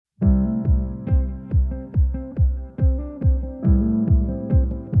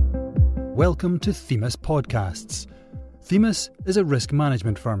welcome to Themis Podcasts. Themis is a risk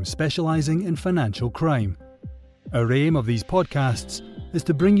management firm specialising in financial crime. Our aim of these podcasts is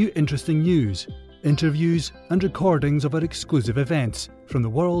to bring you interesting news, interviews and recordings of our exclusive events from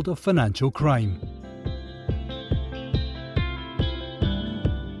the world of financial crime.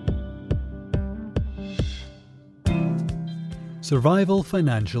 Survival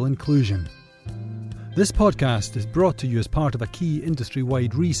Financial Inclusion. This podcast is brought to you as part of a key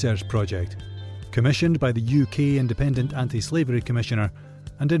industry-wide research project, commissioned by the UK Independent Anti-Slavery Commissioner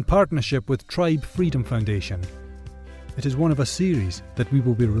and in partnership with Tribe Freedom Foundation. It is one of a series that we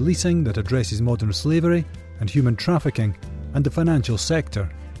will be releasing that addresses modern slavery and human trafficking and the financial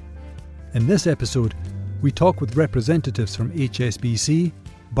sector. In this episode, we talk with representatives from HSBC,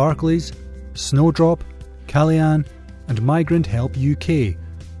 Barclays, Snowdrop, Callian and Migrant Help UK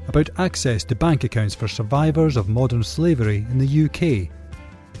about access to bank accounts for survivors of modern slavery in the UK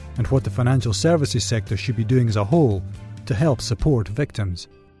and what the financial services sector should be doing as a whole to help support victims.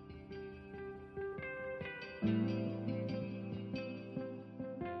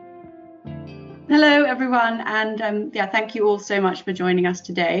 Hello everyone, and thank you all so much for joining us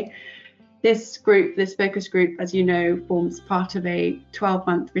today. This focus group, as you know, forms part of a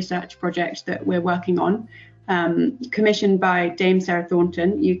 12-month research project that we're working on, commissioned by Dame Sarah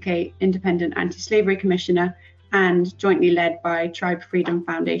Thornton, UK Independent Anti-Slavery Commissioner, and jointly led by Tribe Freedom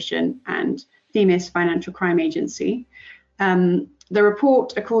Foundation and Themis Financial Crime Agency. The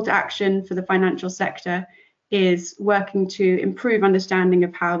report, A Call to Action for the Financial Sector, is working to improve understanding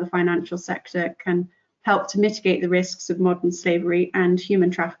of how the financial sector can help to mitigate the risks of modern slavery and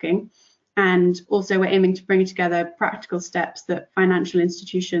human trafficking. And also we're aiming to bring together practical steps that financial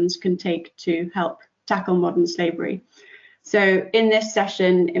institutions can take to help tackle modern slavery. So in this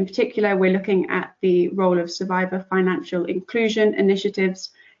session in particular, we're looking at the role of survivor financial inclusion initiatives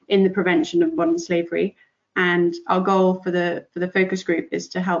in the prevention of modern slavery. And our goal for the focus group is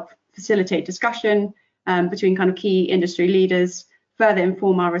to help facilitate discussion between kind of key industry leaders, further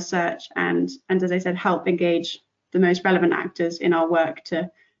inform our research, and as I said, help engage the most relevant actors in our work to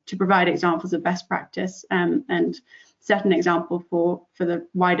provide examples of best practice and set an example for the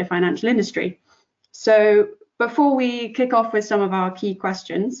wider financial industry. So before we kick off with some of our key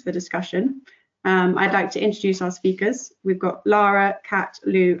questions for discussion, I'd like to introduce our speakers. We've got Lara, Kat,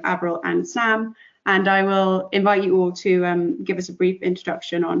 Lou, Avril and Sam, and I will invite you all to give us a brief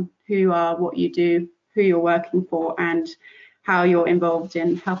introduction on who you are, what you do, who you're working for, and how you're involved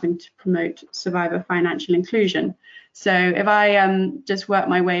in helping to promote survivor financial inclusion. So if I just work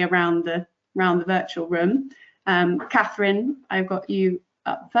my way around the virtual room, Catherine, I've got you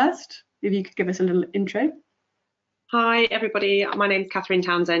up first. If you could give us a little intro. Hi everybody, my name's Catherine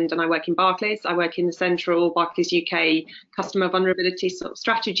Townsend and I work in Barclays. I work in the central Barclays UK customer vulnerability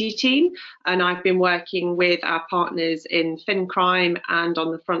strategy team, and I've been working with our partners in fin crime and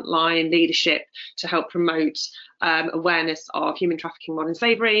on the frontline leadership to help promote awareness of human trafficking, modern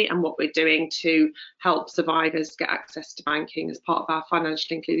slavery, and what we're doing to help survivors get access to banking as part of our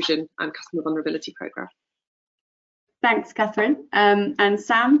financial inclusion and customer vulnerability programme. Thanks, Catherine. And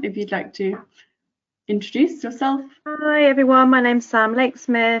Sam, if you'd like to introduce yourself. Hi everyone, my name's Sam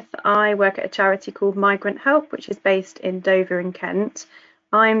Lakesmith. I work at a charity called Migrant Help, which is based in Dover in Kent.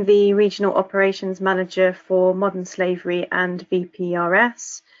 I'm the Regional Operations Manager for Modern Slavery and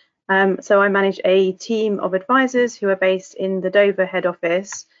VPRS. So I manage a team of advisors who are based in the Dover head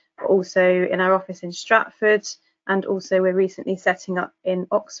office, but also in our office in Stratford, and also we're recently setting up in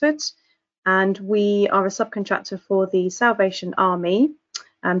Oxford. And we are a subcontractor for the Salvation Army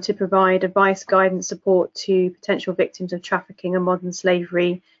to provide advice, guidance, support to potential victims of trafficking and modern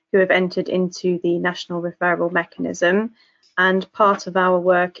slavery who have entered into the National Referral Mechanism. And part of our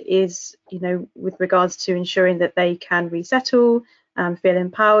work is, with regards to ensuring that they can resettle, feel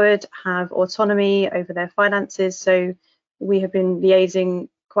empowered, have autonomy over their finances. So we have been liaising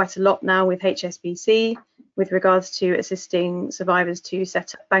quite a lot now with HSBC with regards to assisting survivors to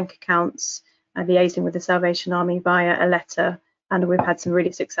set up bank accounts and liaising with the Salvation Army via a letter, and we've had some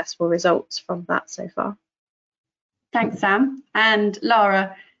really successful results from that so far. Thanks, Sam. And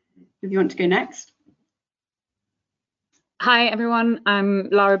Lara, if you want to go next. Hi everyone, I'm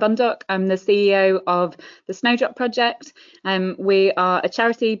Lara Bundock. I'm the CEO of the Snowdrop Project. We are a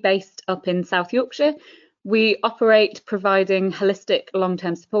charity based up in South Yorkshire. We operate providing holistic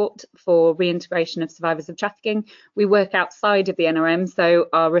long-term support for reintegration of survivors of trafficking. We work outside of the NRM, so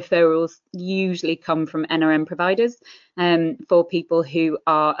our referrals usually come from NRM providers for people who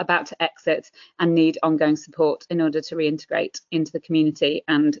are about to exit and need ongoing support in order to reintegrate into the community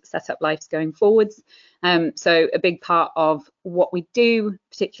and set up lives going forwards. So a big part of what we do,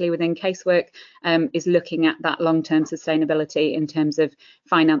 particularly within casework, is looking at that long-term sustainability in terms of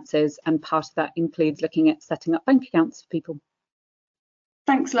finances, and part of that includes looking at setting up bank accounts for people.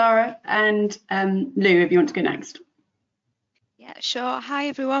 Thanks, Lara. And Lou, if you want to go next. Yeah, sure. Hi,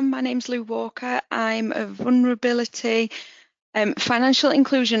 everyone. My name's Lou Walker. I'm a vulnerability, financial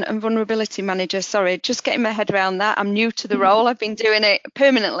inclusion and vulnerability manager. Sorry, just getting my head around that. I'm new to the role. I've been doing it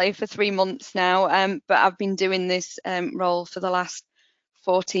permanently for 3 months now, but I've been doing this role for the last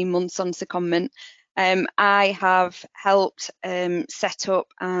 14 months on secondment. I have helped set up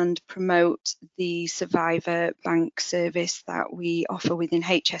and promote the Survivor Bank service that we offer within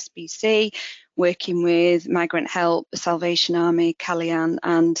HSBC, working with Migrant Help, the Salvation Army, Callian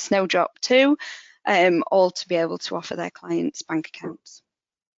and Snowdrop too, all to be able to offer their clients bank accounts.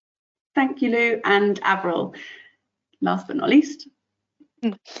 Thank you, Lou. And Avril, last but not least.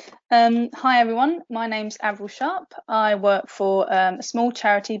 Hi everyone, my name's Avril Sharp. I work for a small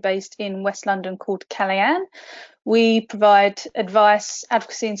charity based in West London called Callian. We provide advice,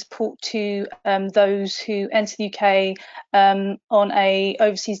 advocacy and support to those who enter the UK on a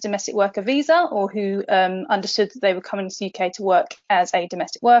overseas domestic worker visa, or who understood that they were coming to the UK to work as a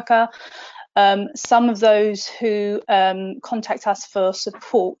domestic worker. Some of those who contact us for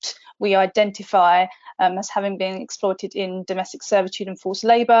support, we identify as having been exploited in domestic servitude and forced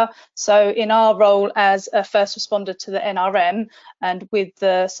labour. So in our role as a first responder to the NRM, and with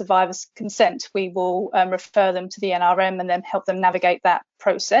the survivor's consent, we will refer them to the NRM and then help them navigate that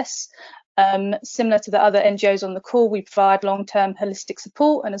process. Similar to the other NGOs on the call, we provide long-term holistic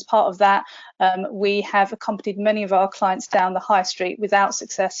support, and as part of that, we have accompanied many of our clients down the high street without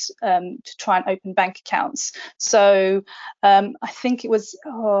success to try and open bank accounts. So I think it was,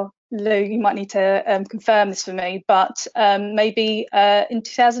 Lou, you might need to confirm this for me, but maybe in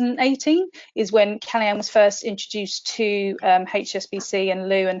 2018 is when Callian was first introduced to HSBC and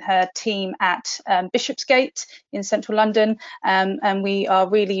Lou and her team at Bishopsgate in central London, and we are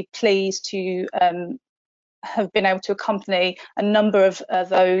really pleased to have been able to accompany a number of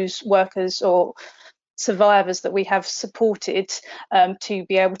those workers or survivors that we have supported to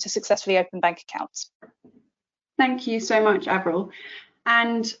be able to successfully open bank accounts. Thank you so much, Avril.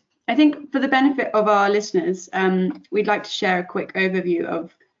 And I think for the benefit of our listeners, we'd like to share a quick overview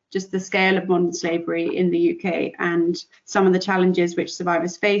of just the scale of modern slavery in the UK and some of the challenges which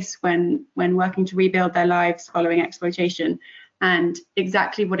survivors face when working to rebuild their lives following exploitation, and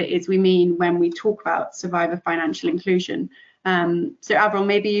exactly what it is we mean when we talk about survivor financial inclusion. So Avril,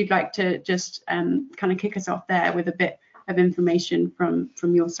 maybe you'd like to just kind of kick us off there with a bit of information from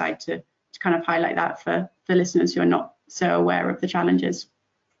your side to kind of highlight that for the listeners who are not so aware of the challenges.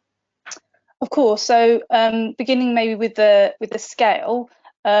 Of course. So beginning maybe with the scale,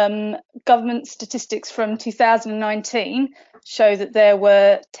 government statistics from 2019 show that there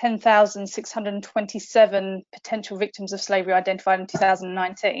were 10,627 potential victims of slavery identified in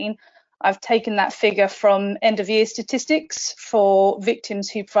 2019. I've taken that figure from end of year statistics for victims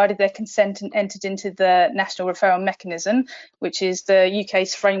who provided their consent and entered into the National Referral Mechanism, which is the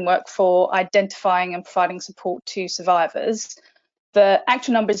UK's framework for identifying and providing support to survivors. The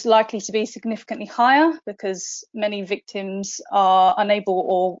actual number is likely to be significantly higher because many victims are unable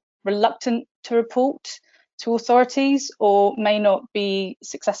or reluctant to report to authorities, or may not be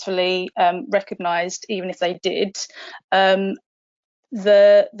successfully recognised even if they did.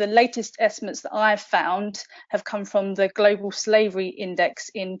 The latest estimates that I've found have come from the Global Slavery Index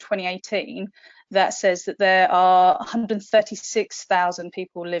in 2018 that says that there are 136,000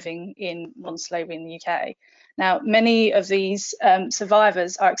 people living in modern slavery in the UK. Now, many of these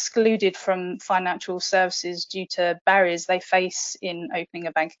survivors are excluded from financial services due to barriers they face in opening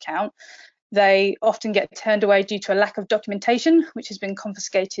a bank account. They often get turned away due to a lack of documentation, which has been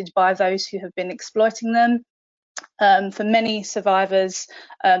confiscated by those who have been exploiting them. For many survivors,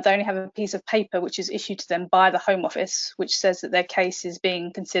 they only have a piece of paper which is issued to them by the Home Office, which says that their case is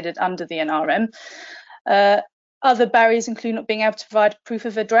being considered under the NRM. Other barriers include not being able to provide proof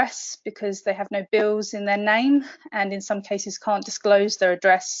of address because they have no bills in their name, and in some cases can't disclose their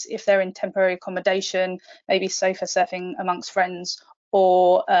address if they're in temporary accommodation, maybe sofa surfing amongst friends,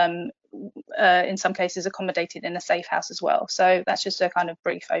 or in some cases accommodated in a safe house as well. So that's just a kind of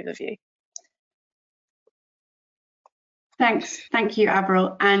brief overview. Thanks, thank you,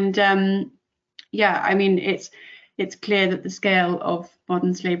 Avril. And yeah, I mean, it's clear that the scale of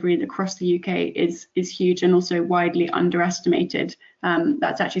modern slavery across the UK is huge and also widely underestimated.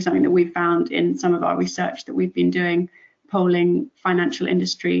 That's actually something that we've found in some of our research that we've been doing, polling financial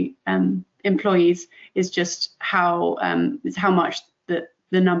industry employees, is just how much that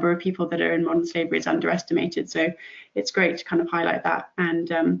the number of people that are in modern slavery is underestimated. So it's great to kind of highlight that.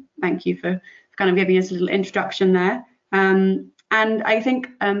 And thank you for kind of giving us a little introduction there. And I think,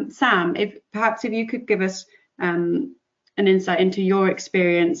 Sam, if you could give us an insight into your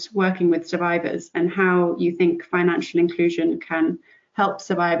experience working with survivors and how you think financial inclusion can help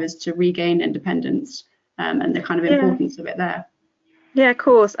survivors to regain independence, and the kind of importance of it there. Yeah, of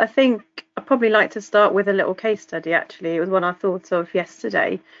course. I think I'd probably like to start with a little case study, actually. It was one I thought of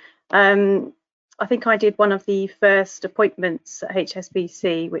yesterday. I think I did one of the first appointments at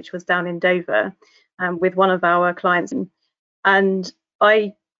HSBC, which was down in Dover, with one of our clients. And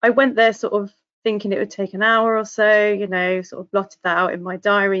I went there sort of thinking it would take an hour or so, you know, sort of blotted that out in my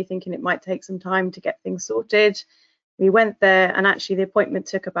diary, thinking it might take some time to get things sorted. We went there, and actually the appointment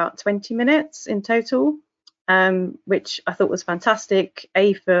took about 20 minutes in total, which I thought was fantastic,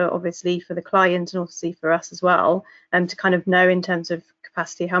 obviously for the client and obviously for us as well, to kind of know in terms of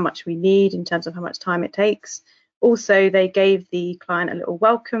capacity how much we need, in terms of how much time it takes. Also, they gave the client a little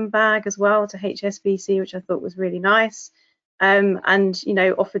welcome bag as well to HSBC, which I thought was really nice. And, you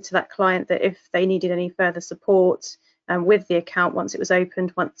know, offered to that client that if they needed any further support with the account once it was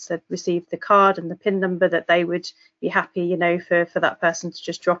opened, once they'd received the card and the PIN number, that they would be happy, you know, for that person to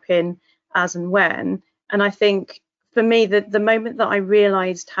just drop in as and when. And I think for me, the moment that I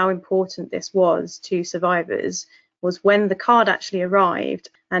realised how important this was to survivors was when the card actually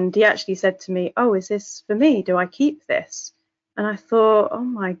arrived, and he actually said to me, "Oh, is this for me? Do I keep this?" And I thought, oh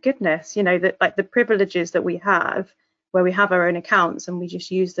my goodness, you know, that like the privileges that we have, where we have our own accounts and we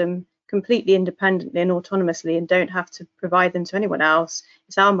just use them completely independently and autonomously and don't have to provide them to anyone else.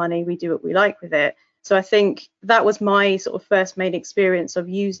 It's our money, we do what we like with it. So I think that was my sort of first main experience of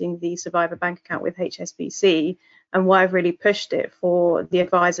using the Survivor bank account with HSBC, and why I've really pushed it for the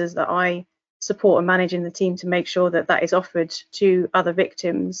advisors that I support and manage in the team to make sure that that is offered to other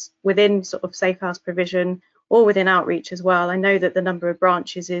victims within sort of safe house provision or within outreach as well. I know that the number of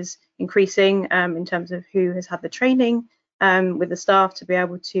branches is increasing in terms of who has had the training with the staff to be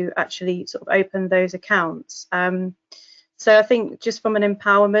able to actually sort of open those accounts. So I think just from an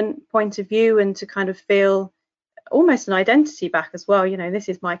empowerment point of view, and to kind of feel almost an identity back as well, you know, this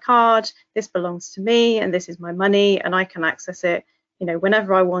is my card, this belongs to me, and this is my money, and I can access it, you know,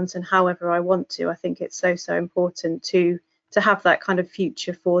 whenever I want and however I want to. I think it's so important to have that kind of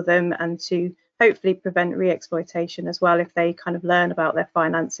future for them, and to hopefully prevent re-exploitation as well if they kind of learn about their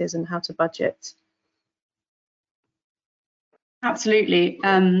finances and how to budget. Absolutely.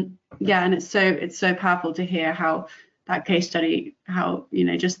 Yeah, and it's so powerful to hear how that case study, how, you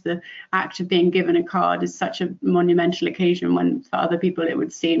know, just the act of being given a card is such a monumental occasion, when for other people it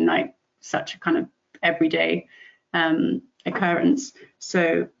would seem like such a kind of everyday occurrence.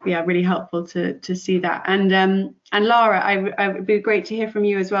 So yeah, really helpful to see that. And Lara, I would be great to hear from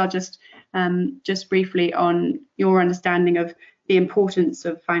you as well, just briefly on your understanding of the importance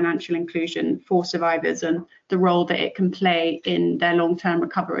of financial inclusion for survivors and the role that it can play in their long-term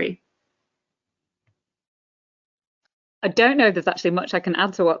recovery. I don't know if there's actually much I can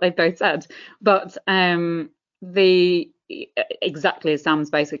add to what they've both said, but exactly as Sam's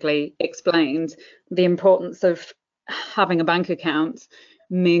basically explained, the importance of having a bank account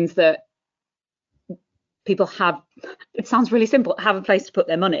means that people have, it sounds really simple, have a place to put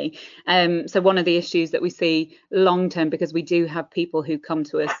their money. So one of the issues that we see long term, because we do have people who come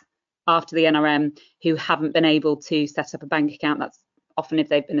to us after the NRM who haven't been able to set up a bank account. That's often if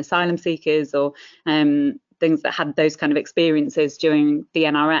they've been asylum seekers or things that had those kind of experiences during the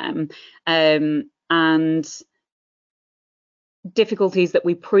NRM, and difficulties that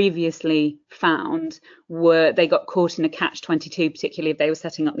we previously found were they got caught in a catch-22, particularly if they were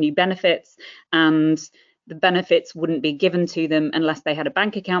setting up new benefits, and the benefits wouldn't be given to them unless they had a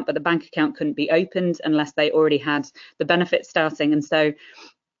bank account, but the bank account couldn't be opened unless they already had the benefits starting. And so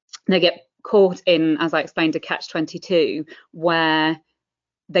they get caught in, as I explained, a catch-22 where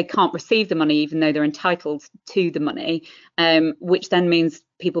they can't receive the money even though they're entitled to the money, which then means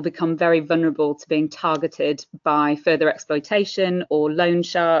people become very vulnerable to being targeted by further exploitation or loan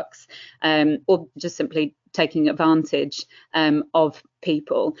sharks, or just simply taking advantage of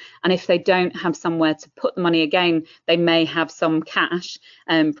people. And if they don't have somewhere to put the money, again, they may have some cash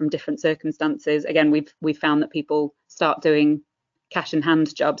from different circumstances. Again, we've found that people start doing cash in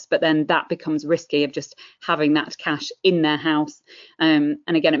hand jobs, but then that becomes risky of just having that cash in their house. And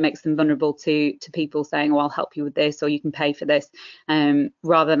again, it makes them vulnerable to people saying, oh, I'll help you with this, or you can pay for this,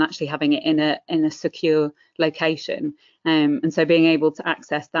 rather than actually having it in a secure location. And so being able to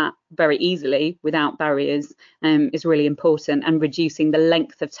access that very easily without barriers is really important, and reducing the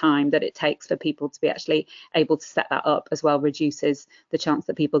length of time that it takes for people to be actually able to set that up as well reduces the chance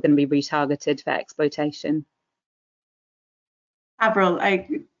that people are going to be retargeted for exploitation. Avril, I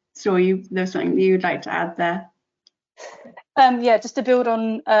saw there was something you would like to add there. Yeah, just to build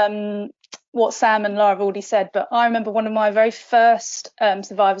on what Sam and Lara have already said, but I remember one of my very first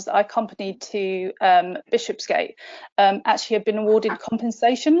survivors that I accompanied to Bishopsgate actually had been awarded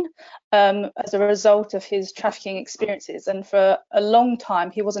compensation as a result of his trafficking experiences, and for a long time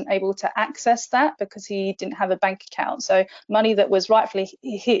he wasn't able to access that because he didn't have a bank account. So money that was rightfully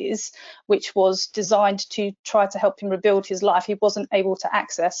his, which was designed to try to help him rebuild his life, he wasn't able to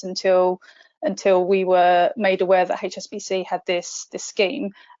access until we were made aware that HSBC had this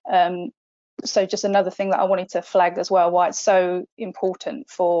scheme. So just another thing that I wanted to flag as well, why it's so important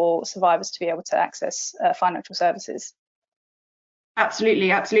for survivors to be able to access financial services.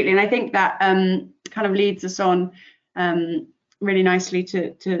 Absolutely, absolutely. And I think that kind of leads us on really nicely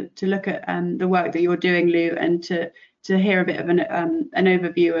to look at the work that you're doing, Lou, and to hear a bit of an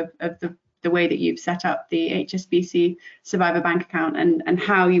overview of the way that you've set up the HSBC Survivor Bank account and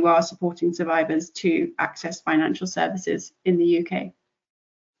how you are supporting survivors to access financial services in the UK.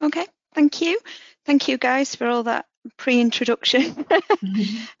 Okay, thank you. Thank you guys for all that pre-introduction.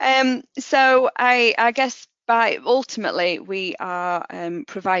 So I guess ultimately we are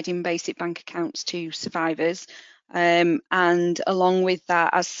providing basic bank accounts to survivors. And along with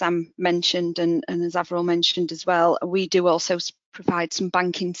that, as Sam mentioned and as Avril mentioned as well, we do also provide some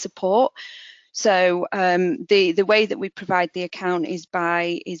banking support. So the way that we provide the account is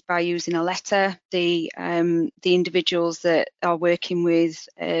by using a letter. The individuals that are working with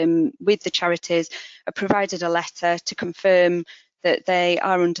the charities are provided a letter to confirm that they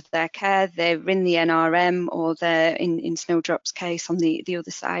are under their care, they're in the NRM, or they're in Snowdrop's case on the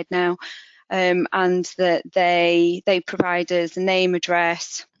other side now, and that they provide us a name,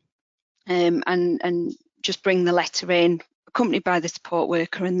 address, and just bring the letter in, accompanied by the support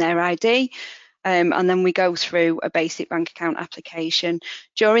worker and their ID. And then we go through a basic bank account application.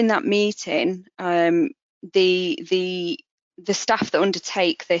 During that meeting, the staff that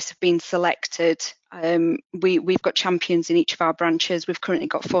undertake this have been selected. We've got champions in each of our branches. We've currently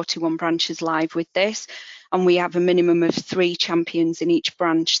got 41 branches live with this, and we have a minimum of 3 champions in each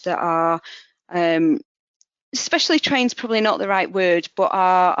branch that are specially trained, probably not the right word, but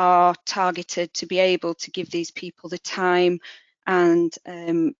are targeted to be able to give these people the time and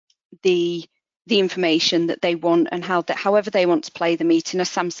the information that they want, and however they want to play the meeting. As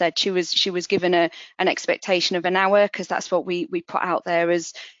Sam said, she was given an expectation of an hour, because that's what we put out there.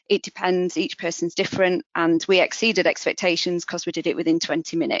 As it depends, each person's different, and we exceeded expectations because we did it within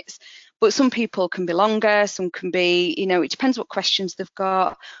 20 minutes. But some people can be longer, some can be, it depends what questions they've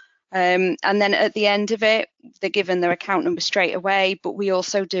got. And then at the end of it, they're given their account number straight away. But we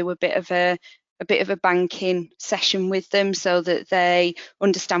also do a bit of a banking session with them, so that they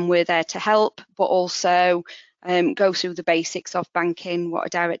understand we're there to help, but also go through the basics of banking, what a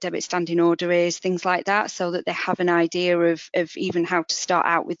direct debit standing order is, things like that, so that they have an idea of even how to start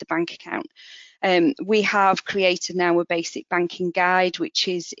out with the bank account. We have created now a basic banking guide, which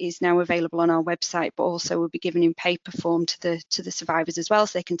is now available on our website, but also will be given in paper form to the survivors as well,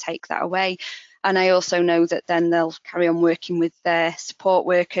 so they can take that away. And I also know that then they'll carry on working with their support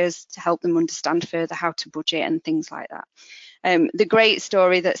workers to help them understand further how to budget and things like that. The great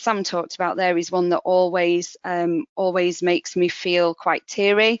story that Sam talked about there is one that always makes me feel quite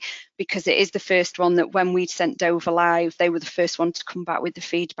teary, because it is the first one that when we sent Dover live, they were the first one to come back with the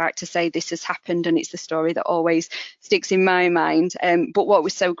feedback to say this has happened, and it's the story that always sticks in my mind. But what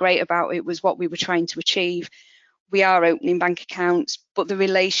was so great about it was what we were trying to achieve. We are opening bank accounts, but the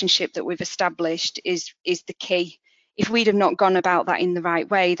relationship that we've established is the key. If we'd have not gone about that in the right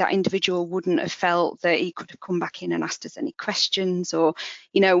way, that individual wouldn't have felt that he could have come back in and asked us any questions. Or,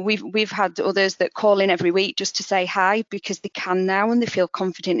 we've had others that call in every week just to say hi, because they can now and they feel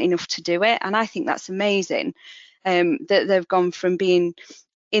confident enough to do it. And I think that's amazing, that they've gone from being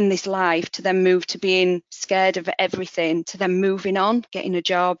in this life to then move to being scared of everything, to then moving on, getting a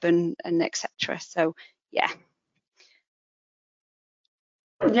job and etc. So, yeah.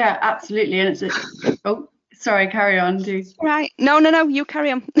 Yeah, absolutely. And it's oh, sorry, carry on, do. Right. No, you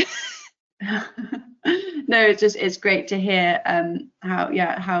carry on. No, it's great to hear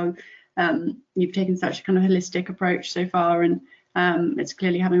how you've taken such a kind of holistic approach so far, and It's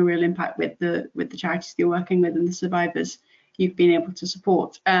clearly having a real impact with the charities you're working with and the survivors you've been able to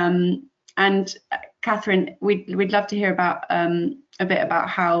support. And Catherine, we'd love to hear about a bit about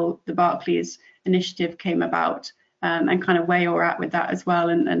how the Barclays initiative came about, and kind of where you're at with that as well,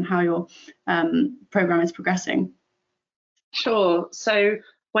 and how your programme is progressing. Sure. So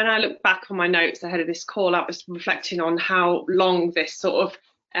when I look back on my notes ahead of this call, I was reflecting on how long this sort of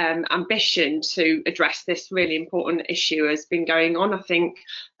ambition to address this really important issue has been going on. I think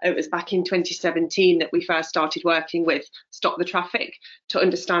it was back in 2017 that we first started working with Stop the Traffic to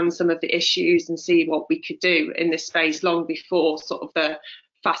understand some of the issues and see what we could do in this space, long before sort of the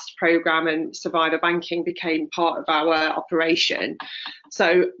FAST programme and survivor banking became part of our operation.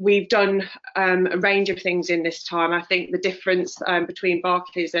 So we've done a range of things in this time. I think the difference between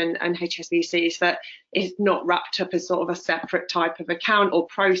Barclays and HSBC is that it's not wrapped up as sort of a separate type of account or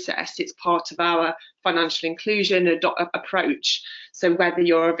process. It's part of our financial inclusion approach. So whether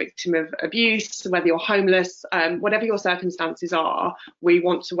you're a victim of abuse, whether you're homeless, whatever your circumstances are, we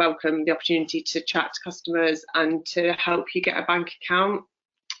want to welcome the opportunity to chat to customers and to help you get a bank account.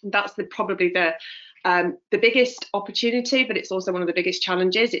 That's probably the biggest opportunity, but it's also one of the biggest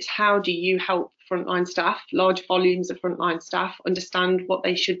challenges. It's how do you help frontline staff, large volumes of frontline staff, understand what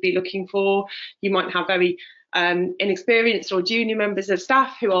they should be looking for. You might have very inexperienced or junior members of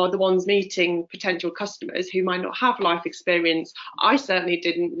staff who are the ones meeting potential customers who might not have life experience. I certainly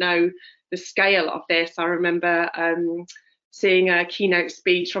didn't know the scale of this. I remember seeing a keynote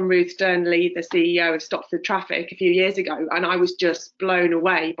speech from Ruth Durnley, the CEO of Stop the Traffic, a few years ago, and I was just blown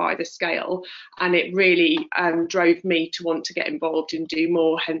away by the scale, and it really drove me to want to get involved and do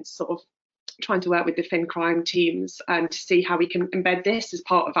more, hence sort of trying to work with the fin crime teams and to see how we can embed this as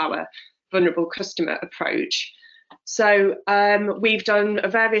part of our vulnerable customer approach. So we've done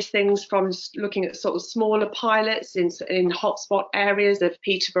various things, from looking at sort of smaller pilots in hotspot areas of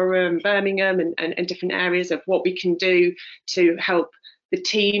Peterborough and Birmingham and different areas of what we can do to help the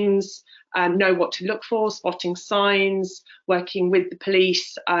teams know what to look for, spotting signs, working with the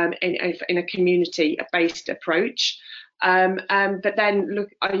police in a community-based approach. But then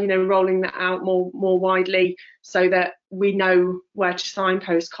rolling that out more widely so that we know where to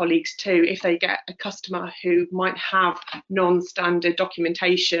signpost colleagues to if they get a customer who might have non-standard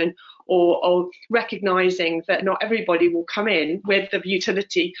documentation, or recognising that not everybody will come in with the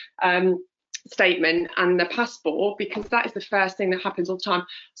utility statement and the passport, because that is the first thing that happens all the time.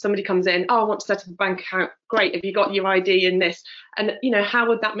 Somebody comes in, oh, I want to set up a bank account. Great, have you got your ID in this? And how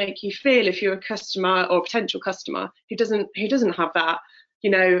would that make you feel if you're a customer or a potential customer who doesn't have that?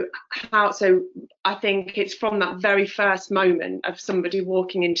 So I think it's from that very first moment of somebody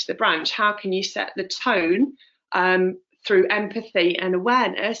walking into the branch, how can you set the tone through empathy and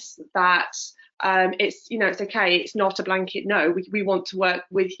awareness that it's okay, it's not a blanket no. We want to work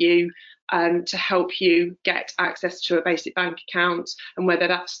with you to help you get access to a basic bank account, and whether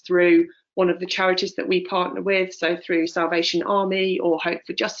that's through one of the charities that we partner with, so through Salvation Army or Hope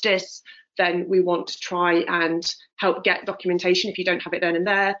for Justice, then we want to try and help get documentation if you don't have it then and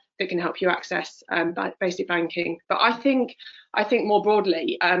there that can help you access basic banking. But I think more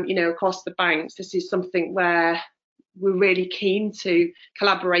broadly, across the banks, this is something where we're really keen to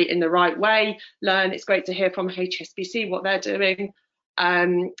collaborate in the right way, learn. It's great to hear from HSBC what they're doing,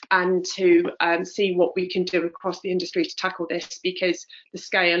 and to see what we can do across the industry to tackle this, because the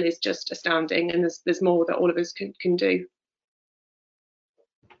scale is just astounding, and there's more that all of us can do.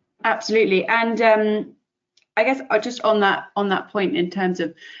 Absolutely. And I guess just on that point, in terms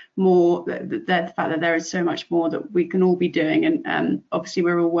of more the fact that there is so much more that we can all be doing, and obviously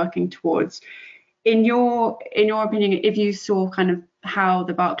we're all working towards. In your opinion, if you saw kind of how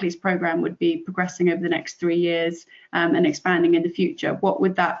the Barclays programme would be progressing over the next 3 years and expanding in the future, what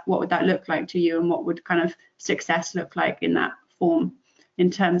would that look like to you, and what would kind of success look like in that form, in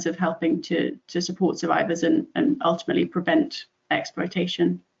terms of helping to support survivors and ultimately prevent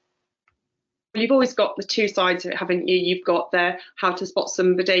exploitation? You've always got the two sides of it, haven't you? You've got the how to spot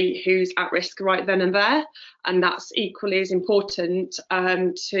somebody who's at risk right then and there, and that's equally as important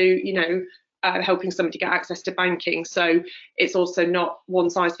to helping somebody get access to banking. So it's also not one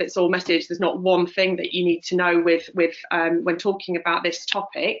size fits all message. There's not one thing that you need to know with when talking about this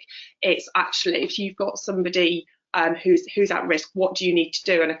topic. It's actually, if you've got somebody who's at risk, what do you need to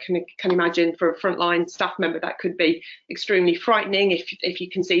do? And I can imagine for a frontline staff member that could be extremely frightening if you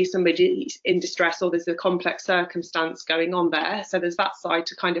can see somebody in distress, or there's a complex circumstance going on there. So there's that side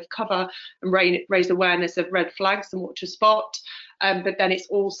to kind of cover and raise awareness of red flags and what to spot. But then it's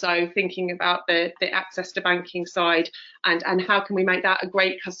also thinking about the access to banking side, and how can we make that a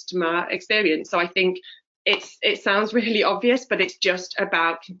great customer experience. So I think it sounds really obvious, but it's just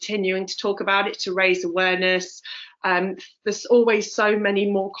about continuing to talk about it, to raise awareness. There's always so many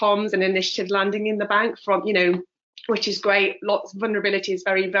more comms and initiatives landing in the bank from, which is great. Lots of vulnerability is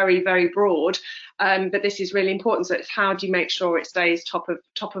very, very, very broad, but this is really important. So it's how do you make sure it stays top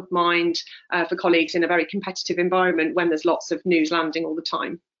of mind for colleagues in a very competitive environment when there's lots of news landing all the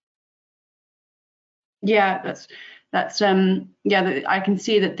time. Yeah, that's I can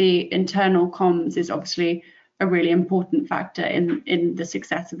see that the internal comms is obviously a really important factor in the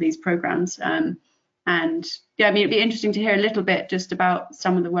success of these programs. And yeah, I mean, it'd be interesting to hear a little bit just about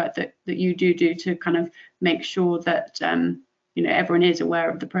some of the work that you do to kind of make sure that everyone is aware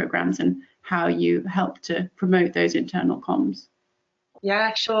of the programs and how you help to promote those internal comms.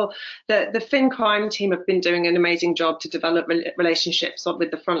 Yeah, sure. The fin crime team have been doing an amazing job to develop relationships with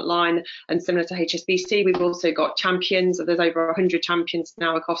the front line, and similar to HSBC, we've also got champions. There's over 100 champions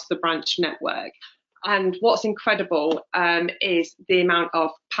now across the branch network. And what's incredible is the amount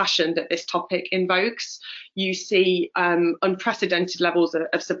of passion that this topic invokes. You see unprecedented levels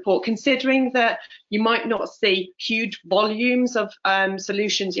of support, considering that you might not see huge volumes of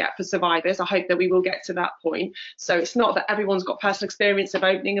solutions yet for survivors. I hope that we will get to that point. So it's not that everyone's got personal experience of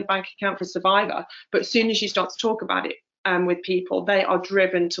opening a bank account for a survivor, but as soon as you start to talk about it with people, they are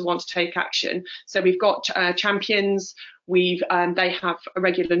driven to want to take action. So we've got champions. They have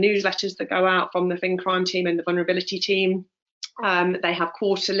regular newsletters that go out from the fin crime team and the vulnerability team. They have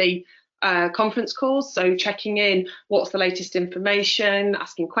quarterly conference calls, so checking in what's the latest information,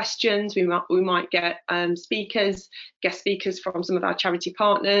 asking questions. We might get guest speakers from some of our charity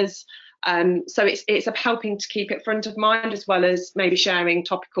partners. So it's helping to keep it front of mind, as well as maybe sharing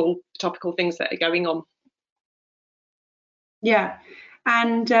topical things that are going on. Yeah,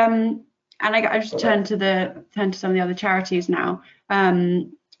 and I just turn to some of the other charities now.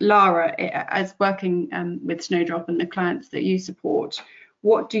 Lara, as working with Snowdrop and the clients that you support,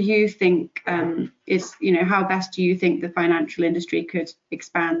 what do you think how best do you think the financial industry could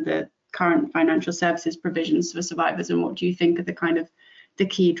expand the current financial services provisions for survivors, and what do you think are the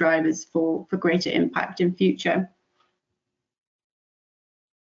key drivers for greater impact in future?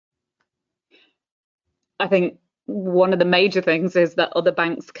 I think one of the major things is that other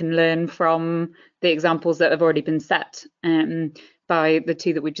banks can learn from the examples that have already been set by the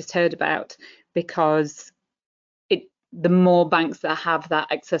two that we just heard about, because the more banks that have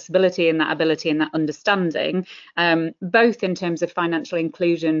that accessibility and that ability and that understanding, both in terms of financial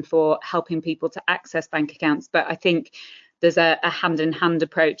inclusion for helping people to access bank accounts, but I think there's a hand-in-hand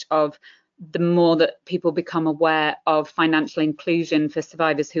approach of the more that people become aware of financial inclusion for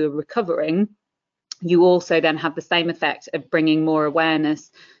survivors who are recovering, you also then have the same effect of bringing more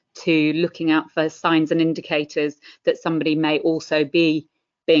awareness to looking out for signs and indicators that somebody may also be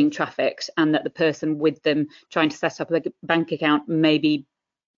being trafficked, and that the person with them trying to set up a bank account may be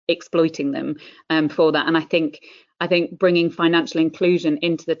exploiting them for that. And I think bringing financial inclusion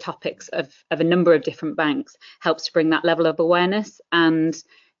into the topics of a number of different banks helps to bring that level of awareness, and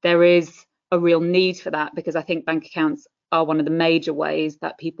there is a real need for that, because I think bank accounts are one of the major ways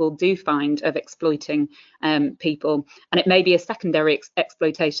that people do find of exploiting people. And it may be a secondary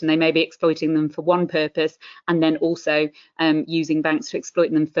exploitation. They may be exploiting them for one purpose, and then also using banks to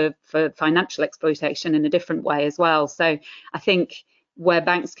exploit them for financial exploitation in a different way as well. So I think where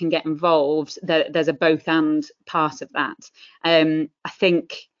banks can get involved, there's a both and part of that. I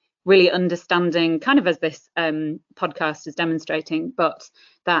think really understanding, kind of as this podcast is demonstrating, but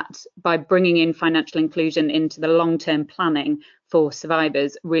that by bringing in financial inclusion into the long-term planning for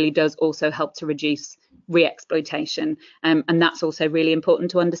survivors really does also help to reduce re-exploitation, and that's also really important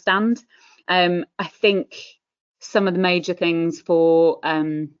to understand. I think some of the major things for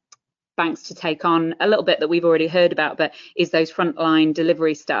banks to take on, a little bit that we've already heard about, but is those frontline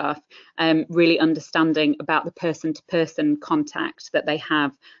delivery staff really understanding about the person-to-person contact that they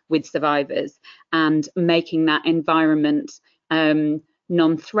have with survivors, and making that environment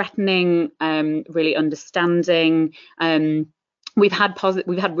non-threatening, really understanding. We've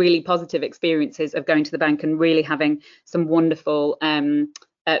had really positive experiences of going to the bank and really having some wonderful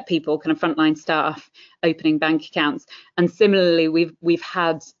people, kind of frontline staff, opening bank accounts. And similarly, we've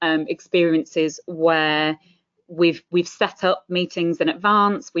had experiences where we've set up meetings in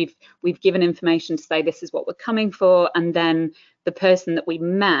advance. We've given information to say this is what we're coming for, and then the person that we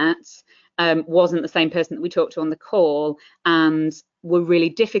met wasn't the same person that we talked to on the call, and were really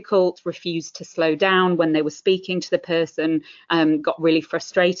difficult, refused to slow down when they were speaking to the person, got really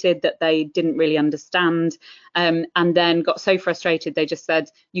frustrated that they didn't really understand, and then got so frustrated they just said,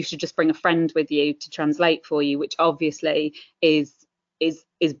 you should just bring a friend with you to translate for you, which obviously is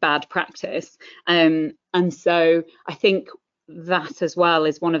is bad practice. And so I think that as well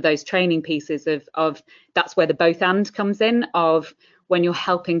is one of those training pieces of that's where the both and comes in, of when you're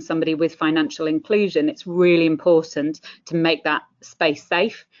helping somebody with financial inclusion, it's really important to make that space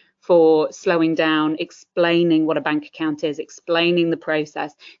safe for slowing down, explaining what a bank account is, explaining the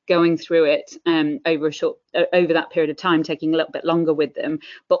process, going through it over that period of time, taking a little bit longer with them,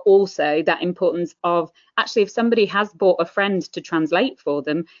 but also that importance of actually, if somebody has bought a friend to translate for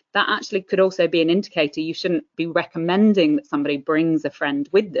them, that actually could also be an indicator. You shouldn't be recommending that somebody brings a friend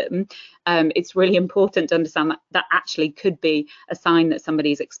with them. It's really important to understand that that actually could be a sign that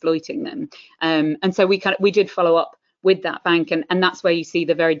somebody is exploiting them. And so we did follow up with that bank, and that's where you see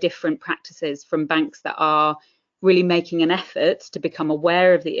the very different practices from banks that are really making an effort to become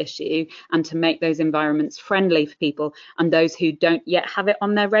aware of the issue and to make those environments friendly for people, and those who don't yet have it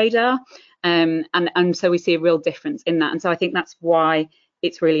on their radar. And so we see a real difference in that. And so I think that's why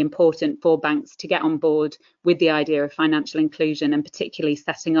it's really important for banks to get on board with the idea of financial inclusion, and particularly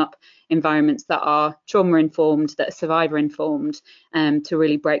setting up environments that are trauma informed, that are survivor informed, to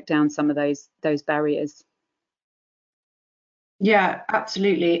really break down some of those barriers. Yeah,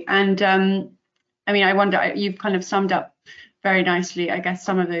 absolutely. And I mean, I wonder, you've kind of summed up very nicely, I guess,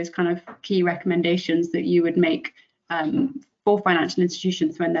 some of those kind of key recommendations that you would make for financial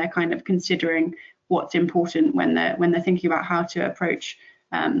institutions when they're kind of considering what's important when they're thinking about how to approach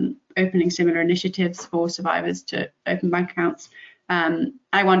opening similar initiatives for survivors to open bank accounts.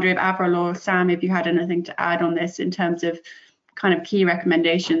 I wonder if Avril or Sam, if you had anything to add on this in terms of kind of key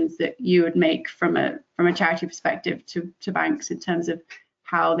recommendations that you would make from a charity perspective to banks in terms of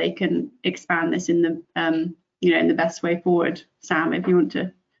how they can expand this in the in the best way forward. Sam, if you want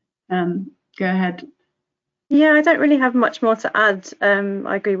to go ahead. Yeah, I don't really have much more to add.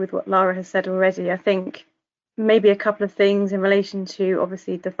 I agree with what Lara has said already. I think maybe a couple of things in relation to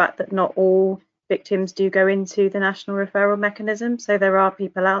obviously the fact that not all victims do go into the national referral mechanism. So there are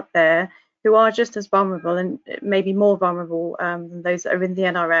people out there who are just as vulnerable, and maybe more vulnerable than those that are in the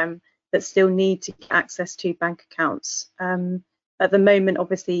NRM, that still need to get access to bank accounts. At the moment,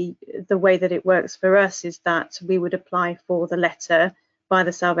 obviously, the way that it works for us is that we would apply for the letter by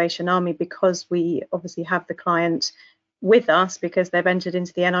the Salvation Army, because we obviously have the client with us because they've entered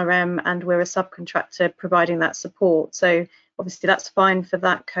into the NRM and we're a subcontractor providing that support. So obviously that's fine for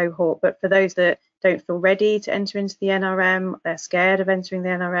that cohort, but for those that don't feel ready to enter into the NRM, they're scared of entering the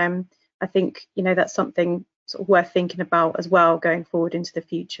NRM, I think, that's something sort of worth thinking about as well going forward into the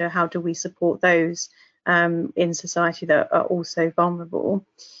future. How do we support those in society that are also vulnerable?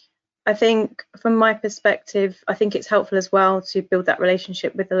 I think from my perspective, I think it's helpful as well to build that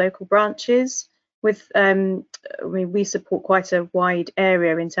relationship with the local branches. We support quite a wide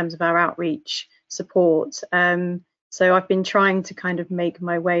area in terms of our outreach support. So I've been trying to kind of make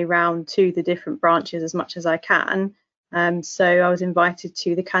my way round to the different branches as much as I can. So I was invited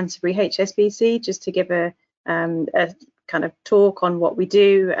to the Canterbury HSBC just to give a kind of talk on what we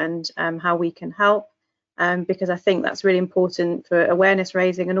do and how we can help, because I think that's really important for awareness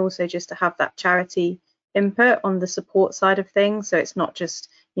raising, and also just to have that charity input on the support side of things. So it's not just,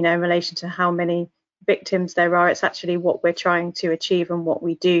 in relation to how many victims there are, it's actually what we're trying to achieve and what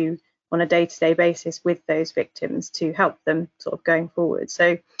we do on a day-to-day basis with those victims to help them sort of going forward.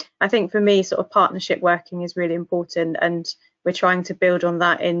 So I think for me, sort of partnership working is really important, and we're trying to build on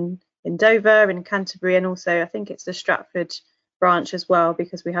that in Dover and Canterbury, and also I think it's the Stratford branch as well,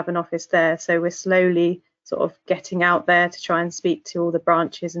 because we have an office there. So we're slowly sort of getting out there to try and speak to all the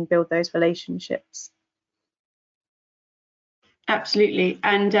branches and build those relationships. Absolutely.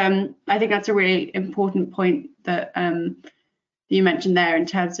 And I think that's a really important point that you mentioned there, in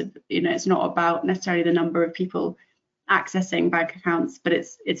terms of, it's not about necessarily the number of people accessing bank accounts, but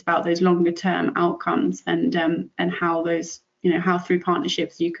it's about those longer term outcomes, and how those, how through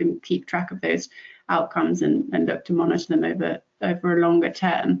partnerships you can keep track of those outcomes and look to monitor them over a longer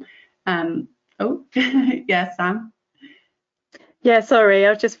term. Yeah, Sam. Yeah, sorry,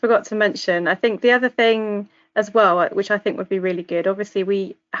 I just forgot to mention, I think the other thing as well, which I think would be really good, obviously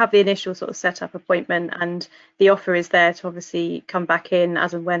we have the initial sort of setup appointment, and the offer is there to obviously come back in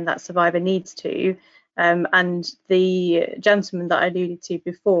as and when that survivor needs to. And the gentleman that I alluded to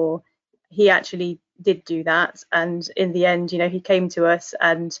before, he actually did do that, and in the end, he came to us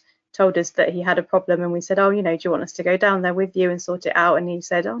and told us that he had a problem, and we said, do you want us to go down there with you and sort it out? And he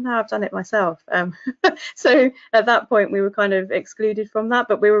said, oh no, I've done it myself. So at that point we were kind of excluded from that,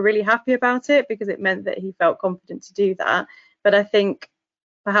 but we were really happy about it because it meant that he felt confident to do that. But I think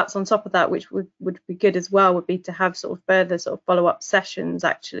perhaps on top of that, which would be good as well, would be to have sort of further sort of follow-up sessions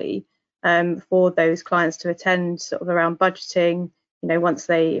actually for those clients to attend, sort of around budgeting, once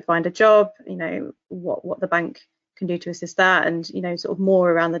they find a job, what the bank can do to assist that, and sort of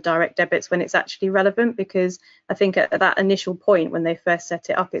more around the direct debits when it's actually relevant, because I think at that initial point when they first set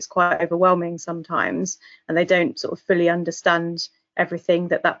it up, it's quite overwhelming sometimes, and they don't sort of fully understand everything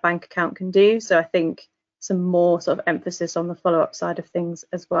that bank account can do. So I think some more sort of emphasis on the follow-up side of things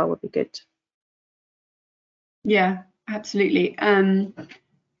as well would be good. Yeah, absolutely. And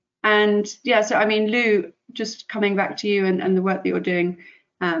yeah, so I mean, Lou, just coming back to you and the work that you're doing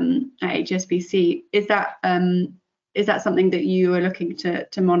at HSBC, is that something that you are looking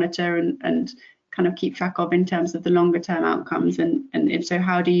to monitor and kind of keep track of in terms of the longer term outcomes? And if so,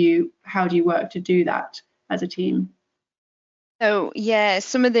 how do you work to do that as a team? So yeah,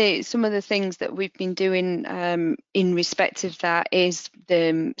 some of the things that we've been doing in respect of that is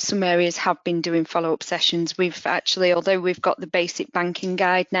some areas have been doing follow-up sessions. We've actually, although we've got the basic banking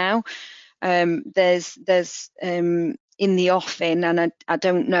guide now, there's in the offing, and I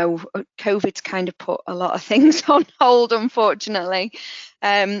don't know, COVID's kind of put a lot of things on hold, unfortunately.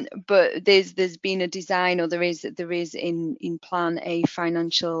 But there's been a design, or there is in plan a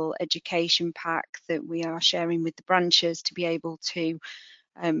financial education pack that we are sharing with the branches to be able to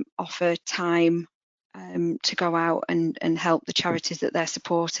offer time to go out and help the charities that they're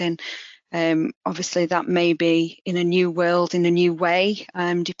supporting. Obviously that may be in a new world, in a new way,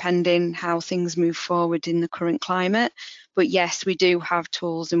 depending how things move forward in the current climate. But yes, we do have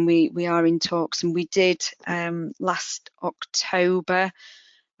tools, and we are in talks, and we did last October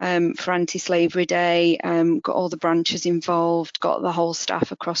for Anti-Slavery Day, got all the branches involved, got the whole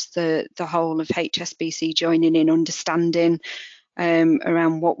staff across the whole of HSBC joining in, understanding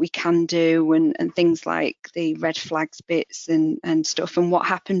around what we can do and things like the red flags bits and stuff. And what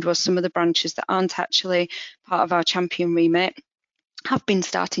happened was some of the branches that aren't actually part of our champion remit have been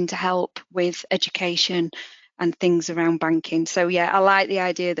starting to help with education and things around banking. So yeah, I like the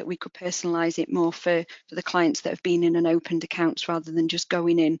idea that we could personalise it more for the clients that have been in and opened accounts, rather than just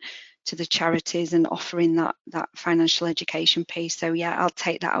going in to the charities and offering that financial education piece. So yeah, I'll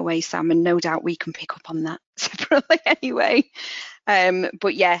take that away, Sam, and no doubt we can pick up on that separately anyway.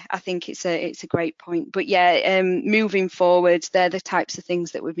 But yeah, I think it's a great point. But yeah, moving forward, they're the types of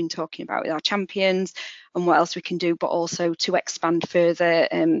things that we've been talking about with our champions and what else we can do, but also to expand further.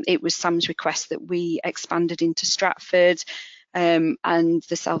 It was Sam's request that we expanded into Stratford, and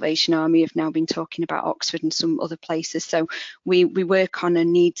the Salvation Army have now been talking about Oxford and some other places. So we work on a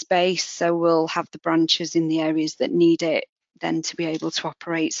needs base, so we'll have the branches in the areas that need it then to be able to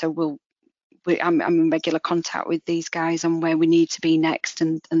operate. So I'm in regular contact with these guys on where we need to be next,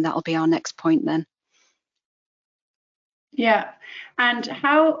 and that'll be our next point then. Yeah, and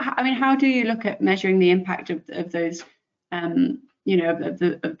how do you look at measuring the impact of those, of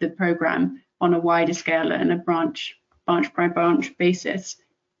the program on a wider scale and a branch by branch basis?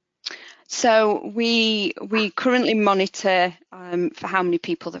 So we currently monitor for how many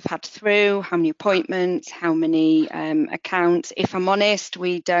people they've had through, how many appointments, how many accounts. If I'm honest,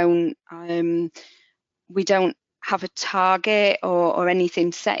 we don't have a target or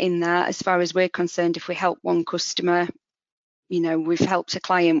anything set in that. As far as we're concerned, if we help one customer, we've helped a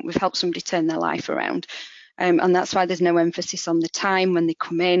client, we've helped somebody turn their life around. And that's why there's no emphasis on the time when they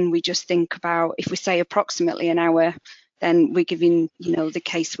come in. We just think about, if we say approximately an hour, then we're giving, the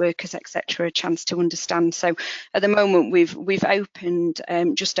caseworkers, etc., a chance to understand. So at the moment, we've opened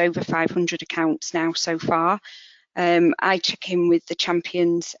just over 500 accounts now so far. I check in with the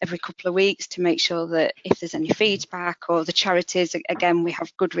champions every couple of weeks to make sure that if there's any feedback, or the charities, again, we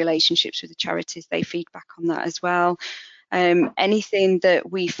have good relationships with the charities, they feedback on that as well. Anything that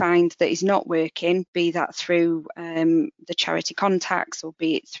we find that is not working, be that through the charity contacts, or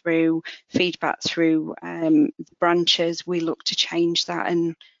be it through feedback through the branches, we look to change that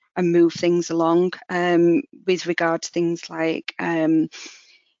and move things along. With regard to things like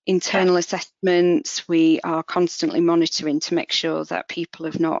internal assessments, we are constantly monitoring to make sure that people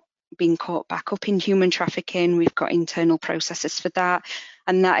have not been caught back up in human trafficking. We've got internal processes for that,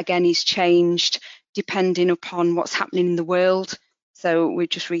 and that again is changed depending upon what's happening in the world. So we've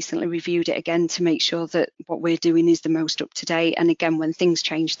just recently reviewed it again to make sure that what we're doing is the most up to date. And again, when things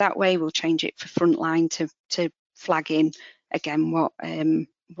change that way, we'll change it for frontline to flag in again what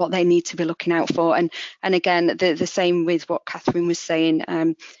they need to be looking out for. And again, the same with what Catherine was saying.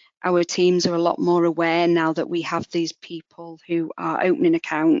 Our teams are a lot more aware now that we have these people who are opening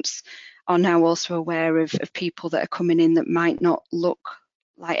accounts, are now also aware of people that are coming in that might not look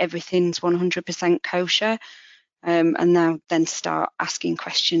like everything's 100% kosher, and now then start asking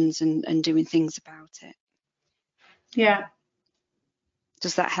questions and doing things about it. Yeah.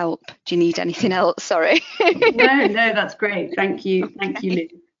 Does that help? Do you need anything else? Sorry. No, that's great. Thank you, Lou.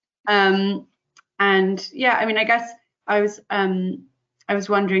 And yeah, I mean, I guess I was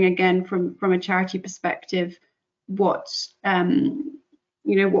wondering again from a charity perspective, what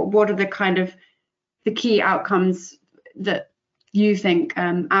what are the kind of the key outcomes that you think,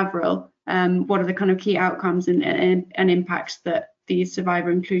 Avril, what are the kind of key outcomes and impacts that these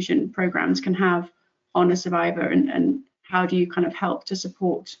survivor inclusion programs can have on a survivor, and how do you kind of help to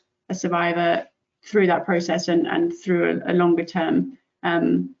support a survivor through that process and through a longer term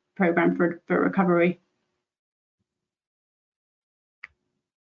program for recovery?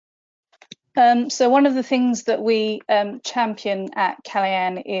 So one of the things that we champion at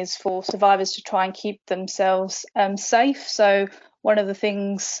Calayan is for survivors to try and keep themselves safe. So one of the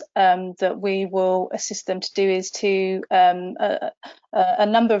things that we will assist them to do is to a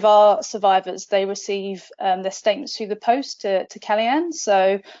number of our survivors, they receive their statements through the post to Calayan.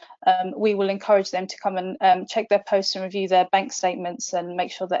 So we will encourage them to come and check their posts and review their bank statements and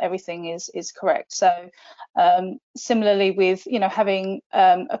make sure that everything is correct. So similarly with having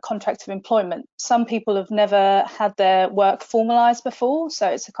a contract of employment, some people have never had their work formalised before, so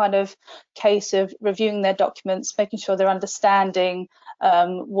it's a kind of case of reviewing their documents, making sure they're understanding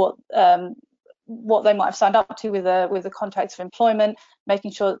what they might have signed up to with a contract of employment,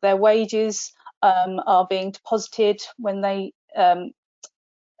 making sure that their wages are being deposited when they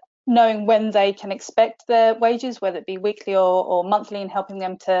knowing when they can expect their wages, whether it be weekly or monthly, and helping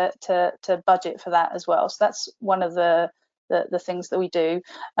them to budget for that as well. So that's one of the things that we do.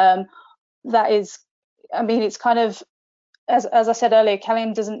 That is, I mean, it's kind of, as I said earlier,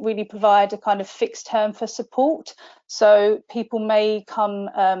 Calayan doesn't really provide a kind of fixed term for support. So people may come,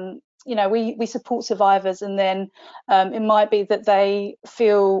 we support survivors, and then it might be that they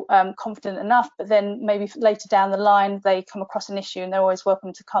feel confident enough, but then maybe later down the line they come across an issue, and they're always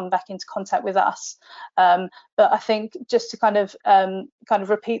welcome to come back into contact with us. But I think just to kind of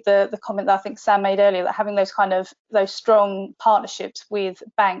repeat the comment that I think Sam made earlier, that having those strong partnerships with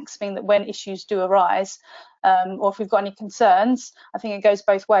banks mean that when issues do arise, or if we've got any concerns, I think it goes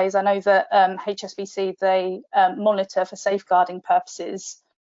both ways. I know that HSBC, they monitor for safeguarding purposes,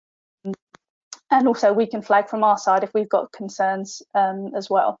 and also we can flag from our side if we've got concerns as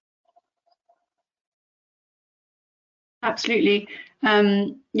well. Absolutely.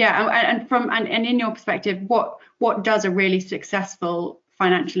 Yeah, and in your perspective, what does a really successful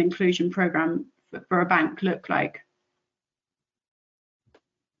financial inclusion program for a bank look like?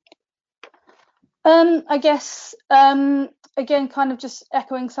 I guess again, kind of just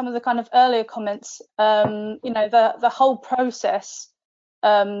echoing some of the kind of earlier comments, the whole process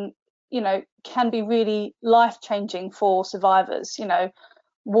can be really life-changing for survivors.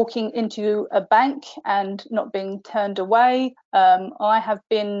 Walking into a bank and not being turned away. I have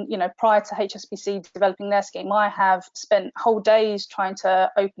been, prior to HSBC developing their scheme, I have spent whole days trying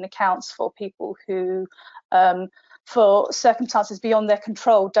to open accounts for people who, for circumstances beyond their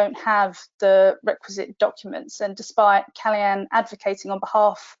control, don't have the requisite documents. And despite Calayan advocating on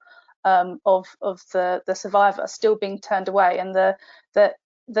behalf of the survivor, still being turned away, and the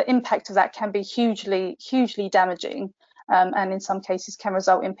impact of that can be hugely, hugely damaging. And in some cases can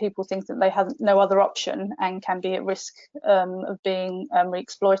result in people thinking that they have no other option and can be at risk of being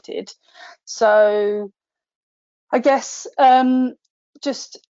re-exploited. So I guess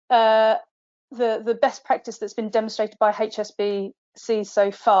just the best practice that's been demonstrated by HSBC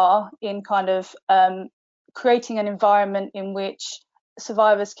so far in kind of creating an environment in which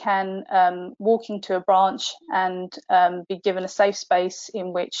survivors can walk into a branch and be given a safe space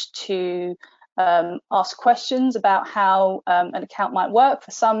in which to ask questions about how an account might work.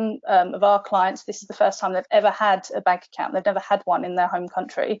 For some of our clients, this is the first time they've ever had a bank account. They've never had one in their home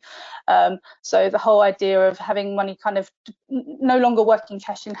country. So the whole idea of having money kind of no longer working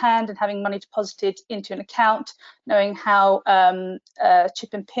cash in hand and having money deposited into an account, knowing how chip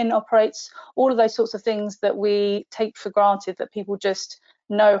and PIN operates, all of those sorts of things that we take for granted that people just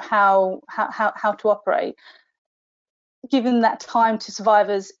know how to operate. Given that time to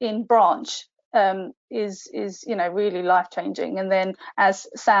survivors in branch is really life-changing. And then, as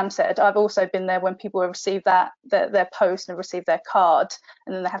Sam said, I've also been there when people have received their post and have received their card,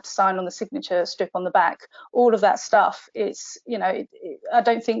 and then they have to sign on the signature strip on the back. All of that stuff, it's I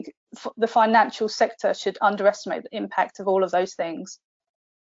don't think the financial sector should underestimate the impact of all of those things.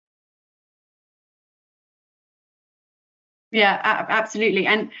 Yeah, absolutely.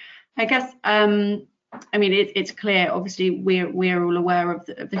 And I guess I mean, it's clear. Obviously, we're all aware of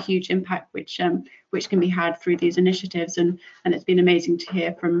the huge impact which can be had through these initiatives, and it's been amazing to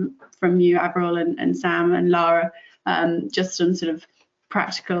hear from you, Avril, and Sam and Lara, just some sort of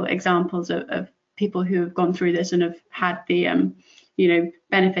practical examples of people who have gone through this and have had the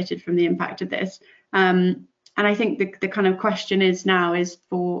benefited from the impact of this. And I think the kind of question is now is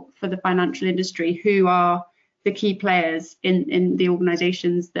for the financial industry, who are the key players in the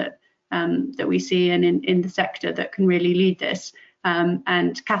organisations that we see and in the sector that can really lead this.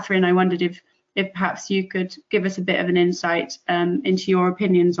 And Catherine, I wondered if perhaps you could give us a bit of an insight into your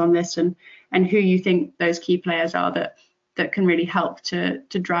opinions on this and who you think those key players are that can really help to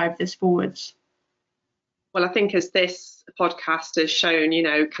drive this forwards. Well, I think as this podcast has shown,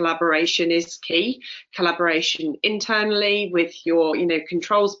 collaboration is key. Collaboration internally with your,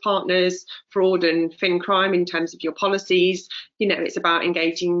 controls partners, fraud and fin crime in terms of your policies. It's about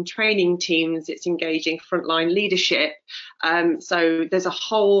engaging training teams. It's engaging frontline leadership. So there's a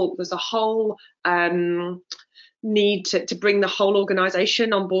whole need to bring the whole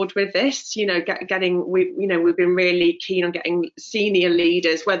organisation on board with this. We've been really keen on getting senior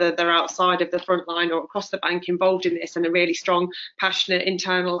leaders, whether they're outside of the front line or across the bank, involved in this, and a really strong, passionate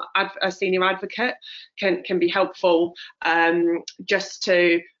internal senior advocate can be helpful, just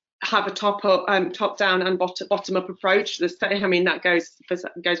to have a top down and bottom up approach. I mean, that goes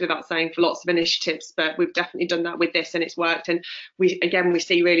without saying for lots of initiatives, but we've definitely done that with this and it's worked. And we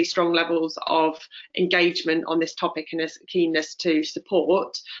see really strong levels of engagement on this topic and a keenness to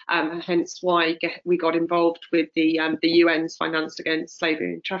support. Hence why we got involved with the UN's Finance Against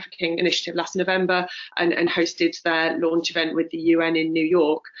Slavery and Trafficking initiative last November and hosted their launch event with the UN in New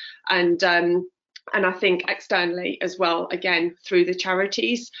York. And I think externally as well, again, through the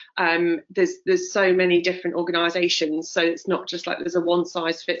charities, there's so many different organisations. So it's not just like there's a one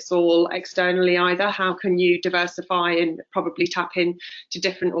size fits all externally either. How can you diversify and probably tap in to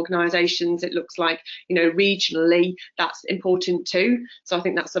different organisations? It looks like, regionally, that's important too. So I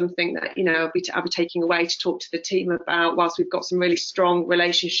think that's something that, I'll be taking away to talk to the team about. Whilst we've got some really strong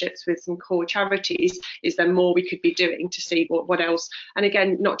relationships with some core charities, is there more we could be doing to see what else? And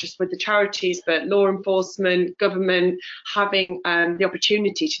again, not just with the charities, but law enforcement, government, having the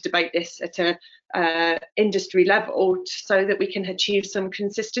opportunity to debate this at a industry level so that we can achieve some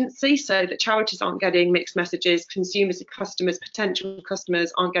consistency, so that charities aren't getting mixed messages, consumers and customers, potential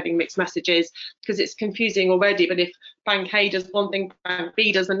customers aren't getting mixed messages, because it's confusing already. But if Bank A does one thing, Bank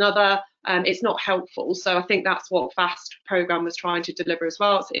B does another, it's not helpful. So I think that's what FAST programme was trying to deliver as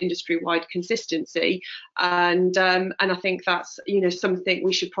well. It's industry-wide consistency, and I think that's something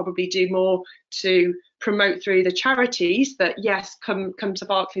we should probably do more to promote through the charities. That yes, come to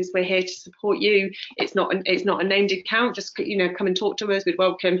Barclays, we're here to support you. It's not a named account. Just come and talk to us. We'd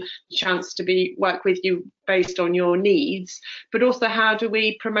welcome the chance to work with you based on your needs. But also, how do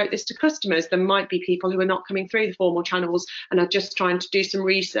we promote this to customers? There might be people who are not coming through the formal channels and are just trying to do some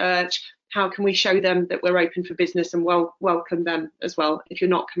research. How can we show them that we're open for business and welcome them as well if you're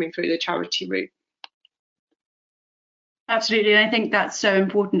not coming through the charity route? Absolutely, and I think that's so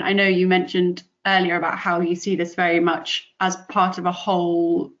important. I know you mentioned earlier about how you see this very much as part of a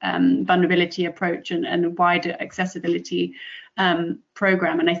whole vulnerability approach and a wider accessibility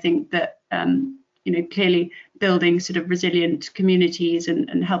program. And I think that clearly building sort of resilient communities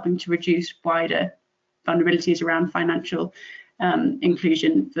and helping to reduce wider vulnerabilities around financial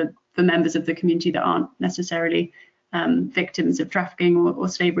inclusion for members of the community that aren't necessarily victims of trafficking or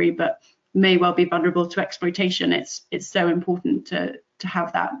slavery, but may well be vulnerable to exploitation. It's so important to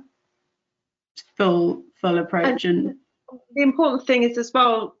have that full approach. And the important thing is as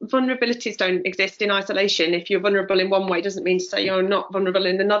well, vulnerabilities don't exist in isolation. If you're vulnerable in one way, doesn't mean to say you're not vulnerable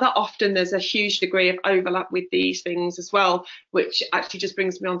in another. Often there's a huge degree of overlap with these things as well, which actually just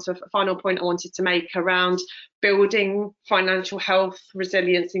brings me on to a final point I wanted to make around building financial health,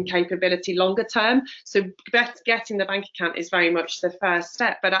 resilience and capability longer term. So getting the bank account is very much the first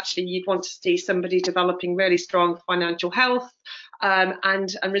step, but actually you'd want to see somebody developing really strong financial health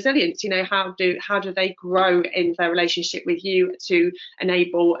and resilience. How do they grow in their relationship with you to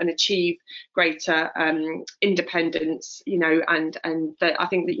enable and achieve greater independence? And I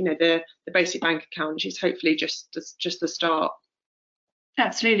think that the basic bank account is hopefully just the start.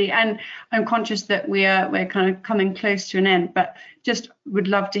 Absolutely, and I'm conscious that we're kind of coming close to an end, but just would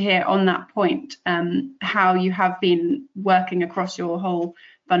love to hear on that point how you have been working across your whole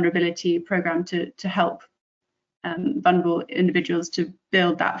vulnerability program to help vulnerable individuals to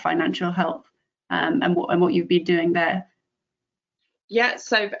build that financial health and what you've been doing there. Yeah,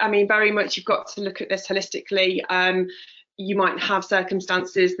 so I mean, very much you've got to look at this holistically. you might have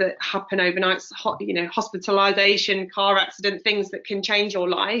circumstances that happen overnight, you know, hospitalisation, car accident, things that can change your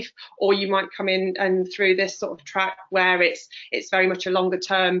life, or you might come in and through this sort of track where it's very much a longer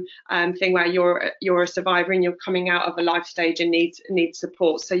term thing where you're a survivor and you're coming out of a life stage and need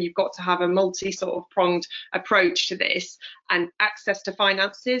support. So you've got to have a multi sort of pronged approach to this, and access to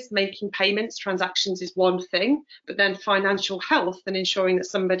finances, making payments, transactions is one thing, but then financial health and ensuring that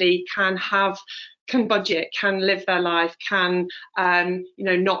somebody can budget, can live their life, can you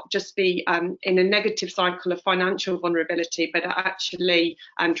know, not just be in a negative cycle of financial vulnerability, but actually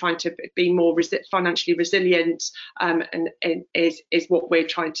trying to be more financially resilient, and is what we're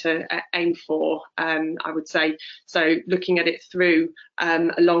trying to aim for, I would say. So looking at it through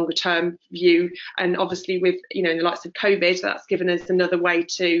a longer term view, and obviously with, you know, the likes of COVID, that's given us another way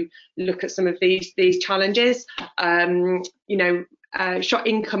to look at some of these challenges. You know,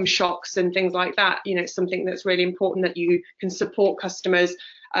 income shocks and things like that, you know, it's something that's really important that you can support customers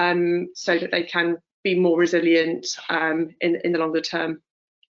so that they can be more resilient in the longer term.